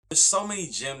There's so many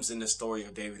gems in the story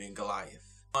of David and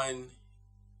Goliath. One,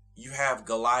 you have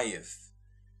Goliath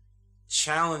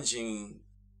challenging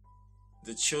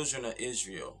the children of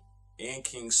Israel and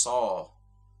King Saul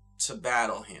to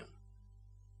battle him.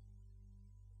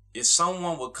 If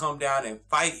someone would come down and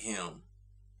fight him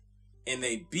and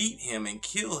they beat him and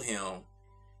kill him,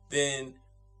 then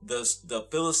the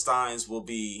Philistines will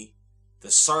be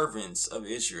the servants of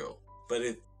Israel. But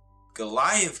if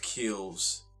Goliath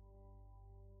kills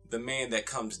the man that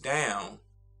comes down,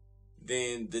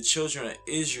 then the children of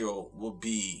Israel will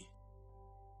be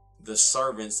the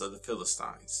servants of the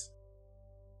Philistines.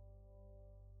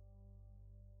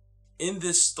 In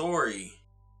this story,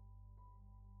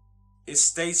 it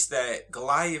states that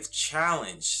Goliath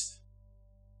challenged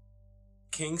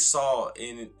King Saul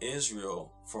in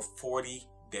Israel for 40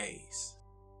 days.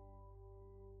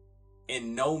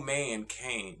 And no man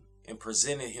came and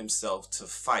presented himself to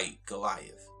fight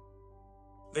Goliath.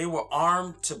 They were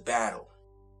armed to battle.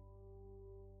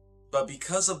 But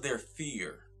because of their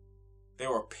fear, they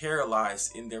were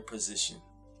paralyzed in their position.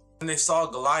 When they saw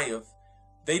Goliath,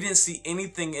 they didn't see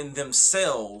anything in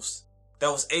themselves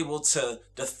that was able to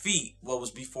defeat what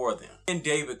was before them. And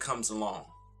David comes along,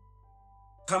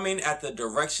 coming at the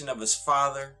direction of his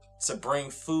father to bring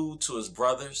food to his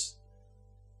brothers.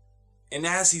 And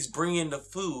as he's bringing the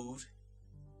food,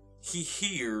 he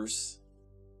hears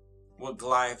what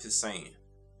Goliath is saying.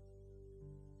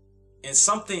 And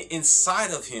something inside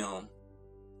of him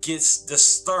gets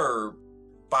disturbed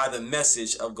by the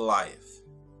message of Goliath.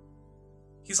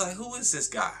 He's like, who is this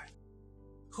guy?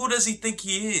 Who does he think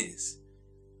he is?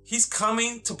 He's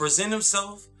coming to present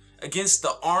himself against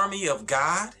the army of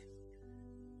God.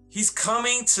 He's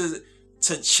coming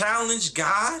to challenge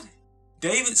God.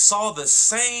 David saw the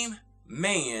same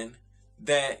man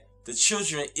that the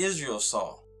children of Israel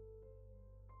saw.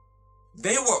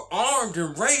 They were armed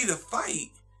and ready to fight.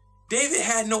 David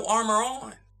had no armor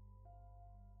on.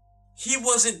 He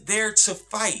wasn't there to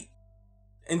fight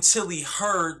until he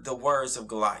heard the words of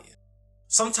Goliath.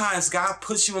 Sometimes God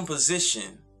puts you in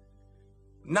position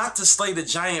not to slay the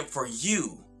giant for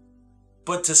you,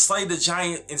 but to slay the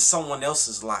giant in someone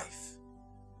else's life.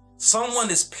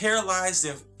 Someone is paralyzed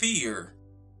in fear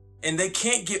and they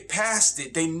can't get past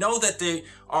it. They know that they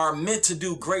are meant to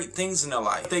do great things in their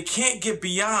life. They can't get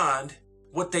beyond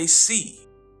what they see.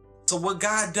 So what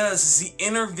God does is he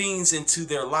intervenes into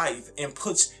their life and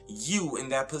puts you in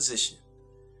that position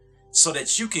so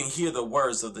that you can hear the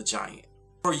words of the giant.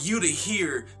 For you to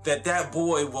hear that that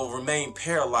boy will remain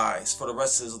paralyzed for the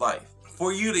rest of his life.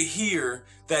 For you to hear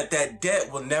that that debt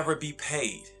will never be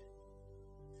paid.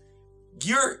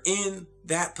 You're in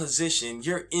that position.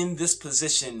 You're in this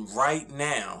position right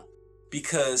now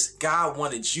because God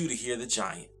wanted you to hear the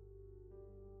giant.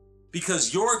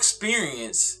 Because your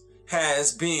experience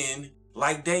has been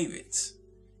like David's.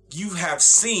 You have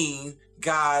seen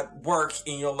God work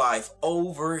in your life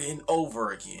over and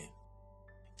over again.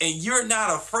 And you're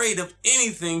not afraid of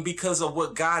anything because of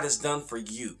what God has done for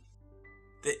you.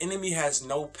 The enemy has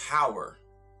no power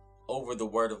over the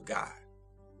word of God.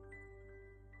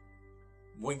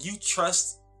 When you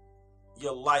trust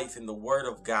your life in the word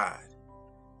of God,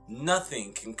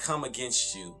 nothing can come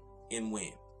against you and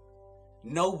win.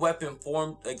 No weapon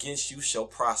formed against you shall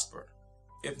prosper.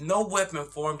 If no weapon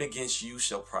formed against you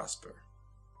shall prosper,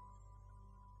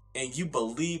 and you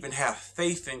believe and have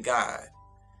faith in God,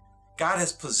 God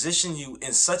has positioned you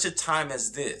in such a time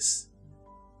as this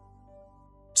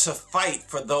to fight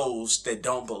for those that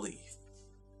don't believe.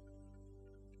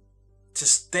 To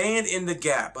stand in the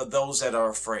gap of those that are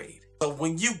afraid. So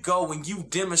when you go and you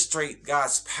demonstrate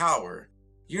God's power,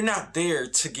 you're not there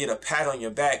to get a pat on your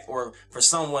back or for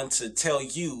someone to tell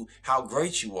you how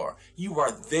great you are. You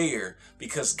are there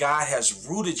because God has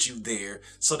rooted you there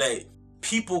so that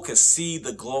people can see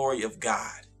the glory of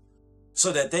God.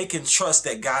 So that they can trust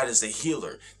that God is a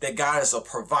healer, that God is a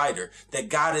provider, that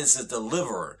God is a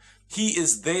deliverer. He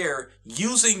is there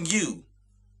using you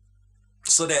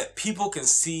so that people can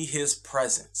see his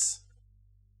presence.